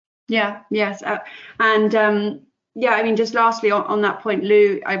 Yeah, yes. And yeah, I mean, just lastly on that point,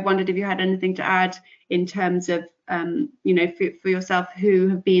 Lou, I wondered if you had anything to add in terms of, you know, for yourself, who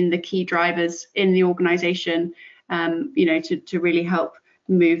have been the key drivers in the organisation, you know, to really help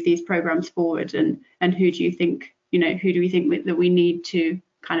move these programs forward, and who do you think, you know, who do we think that we need to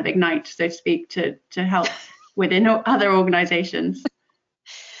kind of ignite, so to speak, to help within other organisations?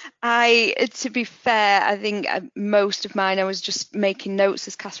 To be fair, I think most of mine, I was just making notes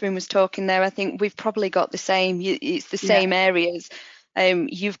as Catherine was talking there. I think we've probably got the same. It's the same areas.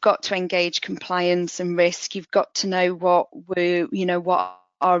 You've got to engage compliance and risk. You've got to know what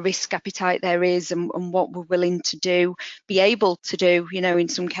our risk appetite there is, and what we're willing to do, be able to do, you know, in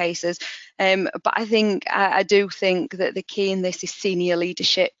some cases. But I think I do think that the key in this is senior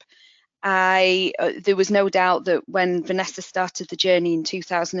leadership. There was no doubt that when Vanessa started the journey in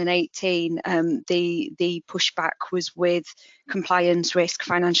 2018, the pushback was with compliance, risk,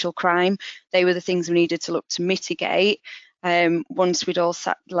 financial crime. They were the things we needed to look to mitigate. Once we'd all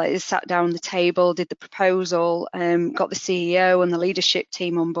sat down the table, did the proposal, got the CEO and the leadership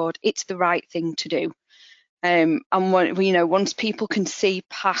team on board, it's the right thing to do. And once people can see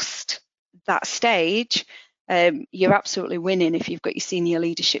past that stage, you're absolutely winning if you've got your senior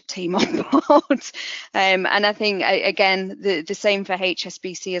leadership team on board. And I think, again, the same for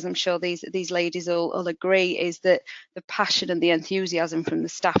HSBC, as I'm sure these ladies will agree, is that the passion and the enthusiasm from the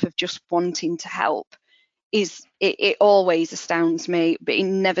staff of just wanting to help it always astounds me, but it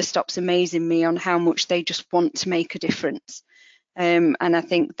never stops amazing me on how much they just want to make a difference. And I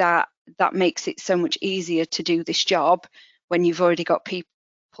think that makes it so much easier to do this job when you've already got people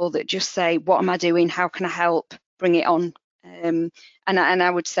that just say, what am I doing? How can I help? Bring it on. And I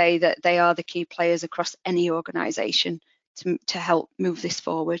would say that they are the key players across any organisation to help move this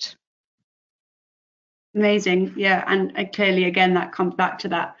forward. Amazing. Yeah, and clearly, again, that comes back to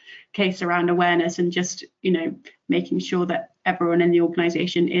that case around awareness, and just, you know, making sure that everyone in the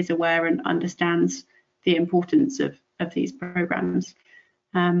organisation is aware and understands the importance of these programs.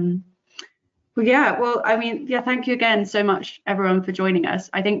 Well, I mean, yeah, thank you again so much, everyone, for joining us.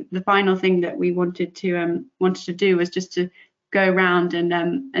 I think the final thing that we wanted to do was just to go around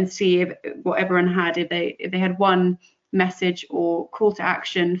and see what everyone had, if they had one message or call to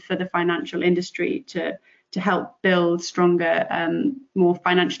action for the financial industry to help build stronger, more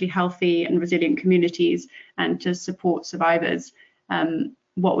financially healthy and resilient communities, and to support survivors.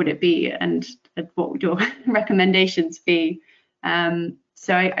 What would it be, and what would your recommendations be?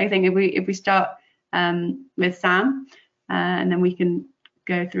 So I think if we start with Sam, and then we can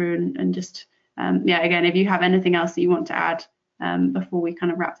go through and just again, if you have anything else that you want to add before we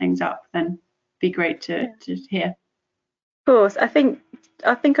kind of wrap things up, then it'd be great to hear. Of course, I think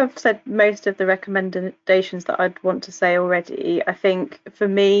I've said most of the recommendations that I'd want to say already. I think for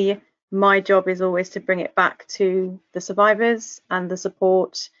me, my job is always to bring it back to the survivors and the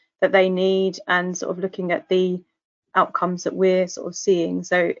support that they need, and sort of looking at the outcomes that we're sort of seeing.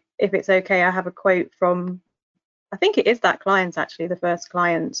 So if it's okay, I have a quote from, I think it is that client, actually, the first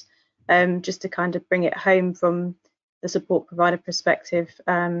client, just to kind of bring it home from the support provider perspective,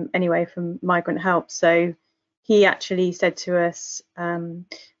 anyway, from Migrant Help. So he actually said to us, I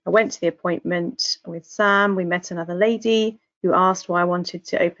went to the appointment with Sam. We met another lady who asked why I wanted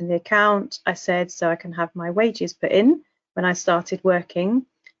to open the account. I said, so I can have my wages put in when I started working.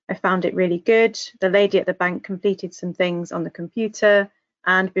 I found it really good. The lady at the bank completed some things on the computer,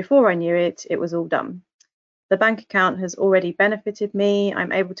 and before I knew it, it was all done. The bank account has already benefited me.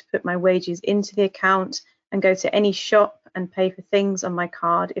 I'm able to put my wages into the account and go to any shop and pay for things on my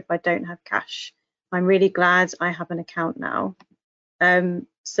card if I don't have cash. I'm really glad I have an account now.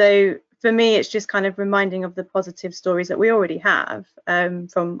 So for me, it's just kind of reminding of the positive stories that we already have,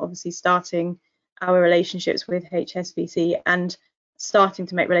 from obviously starting our relationships with HSBC and starting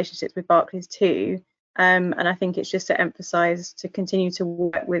to make relationships with Barclays too. And I think it's just to emphasise to continue to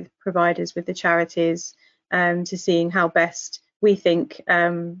work with providers, with the charities, to seeing how best we think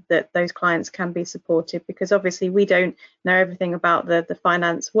that those clients can be supported, because obviously we don't know everything about the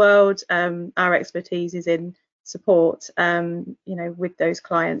finance world. Our expertise is in support, with those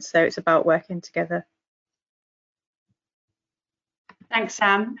clients. So it's about working together. Thanks,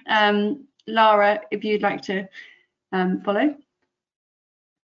 Sam. Lara, if you'd like to follow.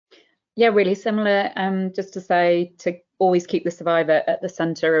 Yeah, really similar. Just to say to always keep the survivor at the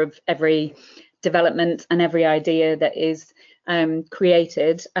centre of every development and every idea that is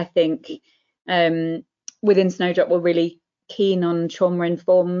created. I think within Snowdrop we're really keen on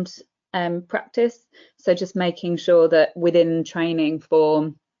trauma-informed practice. So just making sure that within training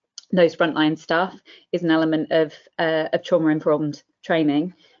for those frontline staff is an element of trauma-informed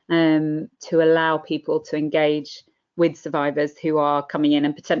training to allow people to engage with survivors who are coming in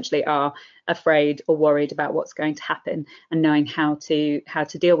and potentially are afraid or worried about what's going to happen, and knowing how to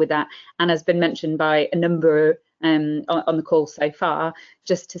deal with that. And has been mentioned by a number on the call so far,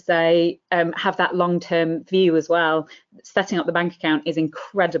 just to say have that long-term view as well. Setting up the bank account is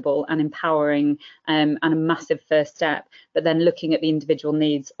incredible and empowering, and a massive first step, but then looking at the individual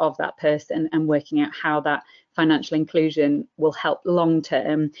needs of that person and working out how that financial inclusion will help long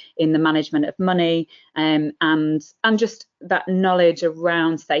term in the management of money, and just that knowledge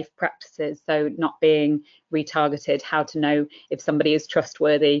around safe practices. So not being retargeted, how to know if somebody is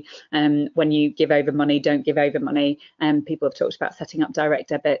trustworthy. When you give over money, don't give over money. People have talked about setting up direct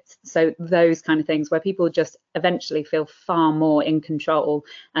debits. So those kind of things where people just eventually feel far more in control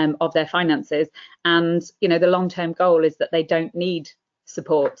of their finances. And the long-term goal is that they don't need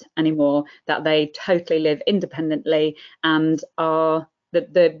support anymore, that they totally live independently and are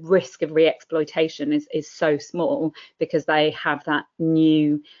the risk of re-exploitation is so small, because they have that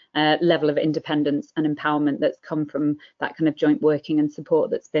new level of independence and empowerment that's come from that kind of joint working and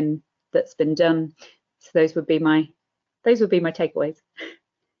support that's been done. So those would be my takeaways.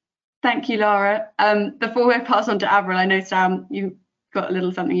 Thank you, Lara. Before we pass on to Avril, I know Sam, you've got a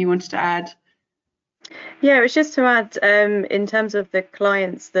little something you wanted to add. Yeah, it was just to add, in terms of the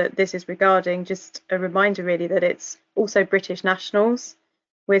clients that this is regarding, just a reminder really that it's also British nationals.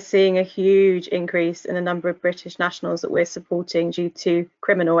 We're seeing a huge increase in the number of British nationals that we're supporting due to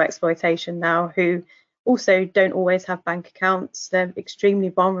criminal exploitation now, who also don't always have bank accounts. They're extremely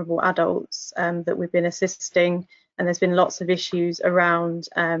vulnerable adults that we've been assisting, and there's been lots of issues around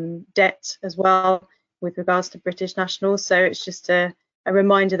debt as well with regards to British nationals. So it's just a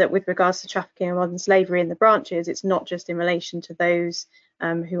reminder that with regards to trafficking and modern slavery in the branches, it's not just in relation to those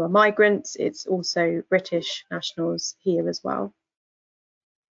who are migrants, it's also British nationals here as well.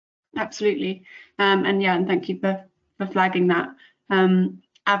 Absolutely. And thank you for flagging that.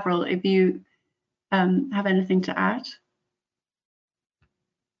 Avril, if you have anything to add?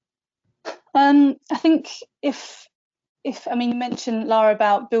 I think if I mean, you mentioned, Lara,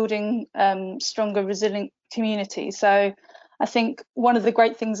 about building stronger, resilient communities. So I think one of the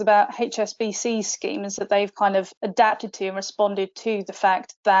great things about HSBC's scheme is that they've kind of adapted to and responded to the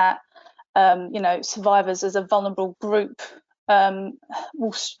fact that survivors as a vulnerable group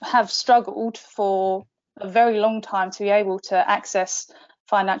will have struggled for a very long time to be able to access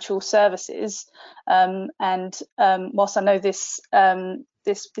financial services. Whilst I know this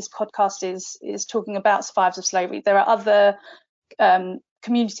podcast is talking about survivors of slavery, there are other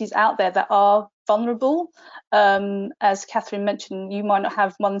communities out there that are vulnerable. As Catherine mentioned, you might not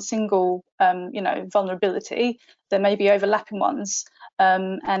have one single vulnerability. There may be overlapping ones.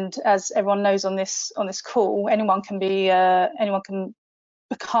 And as everyone knows on this call, anyone can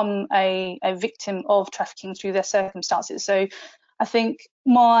become a victim of trafficking through their circumstances. So I think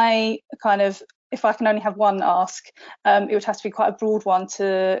my kind of, if I can only have one ask, it would have to be quite a broad one,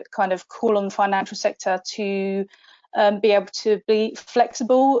 to kind of call on the financial sector to be able to be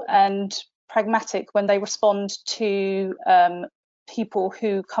flexible and pragmatic when they respond to people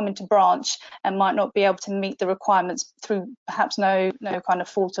who come into branch and might not be able to meet the requirements through perhaps no kind of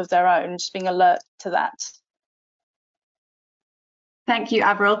fault of their own, just being alert to that. Thank you,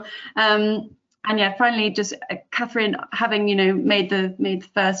 Avril. And finally, just Catherine, having made the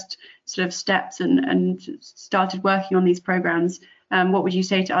first sort of steps and started working on these programs, what would you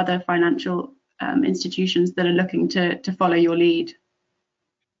say to other financial institutions that are looking to follow your lead?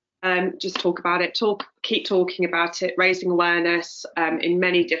 Just talk about it, keep talking about it, raising awareness in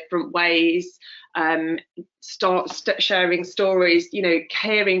many different ways. start sharing stories.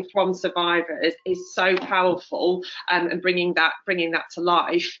 Hearing from survivors is so powerful, and bringing that to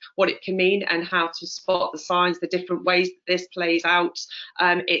life, what it can mean and how to spot the signs, the different ways that this plays out.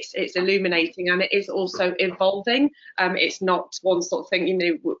 It's illuminating, and it is also evolving. It's not one sort of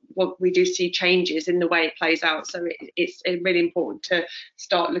thing. We do see changes in the way it plays out, so it's really important to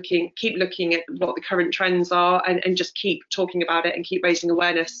keep looking at what the current trends are, and just keep talking about it and keep raising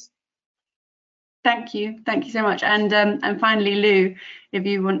awareness. Thank you so much. And finally, Lou, if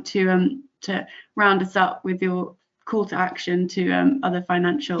you want to round us up with your call to action to other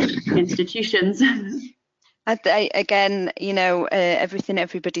financial institutions. Again, everything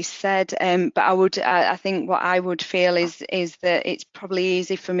everybody said, but I think what I would feel is that it's probably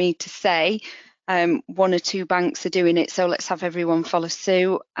easy for me to say one or two banks are doing it, so let's have everyone follow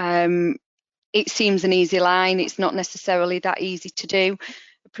suit. It seems an easy line. It's not necessarily that easy to do.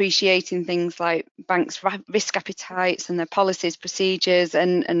 Appreciating things like banks' risk appetites and their policies, procedures,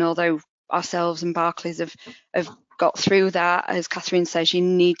 and although ourselves and Barclays have got through that, as Catherine says, you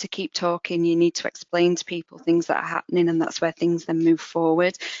need to keep talking, you need to explain to people things that are happening, and that's where things then move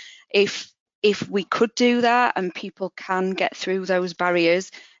forward. If we could do that and people can get through those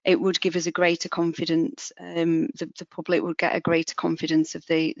barriers, it would give us a greater confidence. The public would get a greater confidence of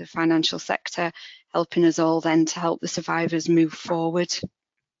the financial sector, helping us all then to help the survivors move forward.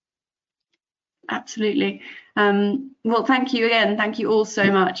 Absolutely. Well, thank you again. Thank you all so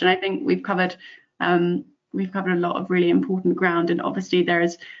much. And I think we've covered a lot of really important ground. And obviously there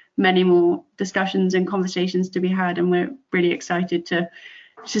is many more discussions and conversations to be had. And we're really excited to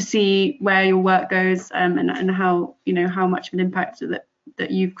see where your work goes, and how much of an impact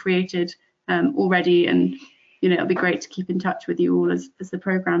that you've created already. And it'll be great to keep in touch with you all as the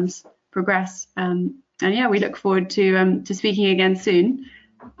programs progress. And yeah, we look forward to speaking again soon.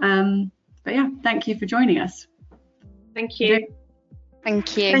 But yeah, thank you for joining us. Thank you.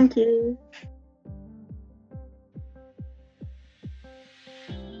 Thank you. Thank you.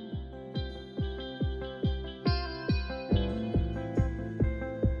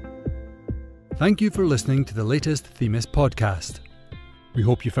 Thank you for listening to the latest Themis podcast. We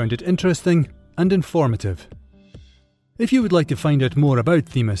hope you found it interesting and informative. If you would like to find out more about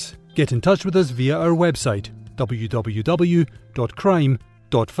Themis, get in touch with us via our website,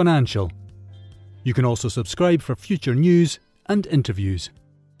 www.crime.financial. You can also subscribe for future news and interviews.